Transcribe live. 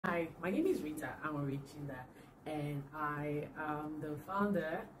Hi, my name is Rita Amorichinda, and I am the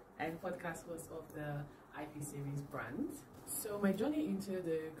founder and podcast host of the IP series brand. So my journey into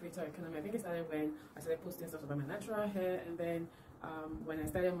the creator economy, I think it started when I started posting stuff about my natural hair, and then when I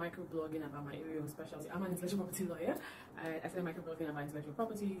started microblogging about my area of specialty. I'm an intellectual property lawyer. I started microblogging about intellectual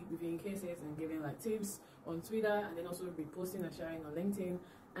property, reviewing cases and giving like tips on Twitter, and then also reposting and sharing on LinkedIn.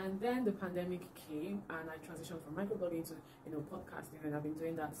 And then the pandemic came, and I transitioned from microblogging to podcasting, and I've been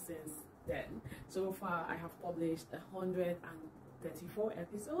doing that since then. So far, I have published 134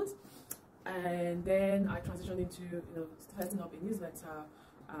 episodes, and then I transitioned into setting up a newsletter,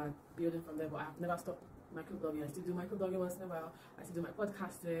 building from there. But I've never stopped microblogging. I still do microblogging once in a while. I still do my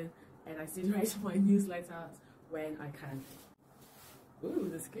podcasting, and I still write my newsletters when I can. Ooh,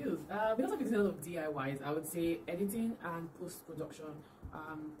 the skills. Because of a lot of DIYs, I would say editing and post-production.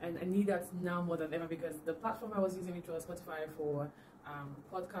 And I need that now more than ever, because the platform I was using, which was Spotify for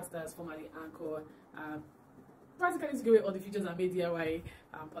podcasters, formerly Anchor, practically took away all the features and made DIY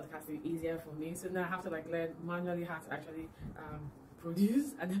podcasting easier for me. So now I have to learn manually how to actually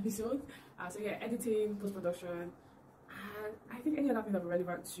produce an episode. So yeah, editing, post-production, and I think any other thing that will be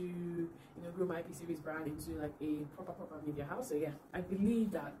relevant to grow my IP series brand into a proper media house. So yeah, I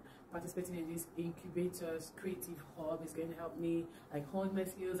believe that participating in this incubators creative hub is going to help me hone my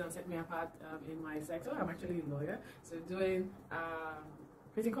skills and set me apart in my sector. I'm actually a lawyer, so doing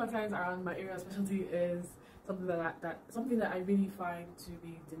creating content around my area of specialty is something that I really find to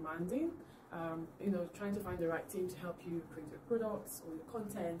be demanding. Trying to find the right team to help you create your products or your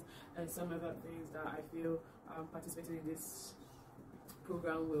content, and some other things that I feel participating in this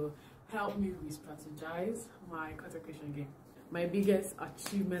program will help me re-strategize my content creation game. My biggest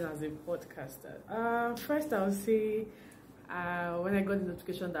achievement as a podcaster. First, I'll say when I got the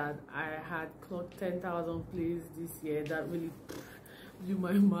notification that I had clocked 10,000 plays this year, that really blew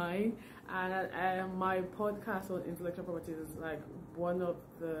my mind. And my podcast on intellectual property is one of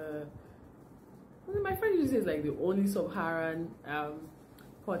the. My friend uses the only sub-Saharan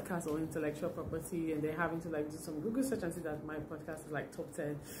podcast on intellectual property, and they're having to do some Google search and see that my podcast is top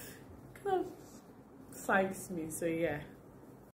 10. Kind of psychs me. So yeah.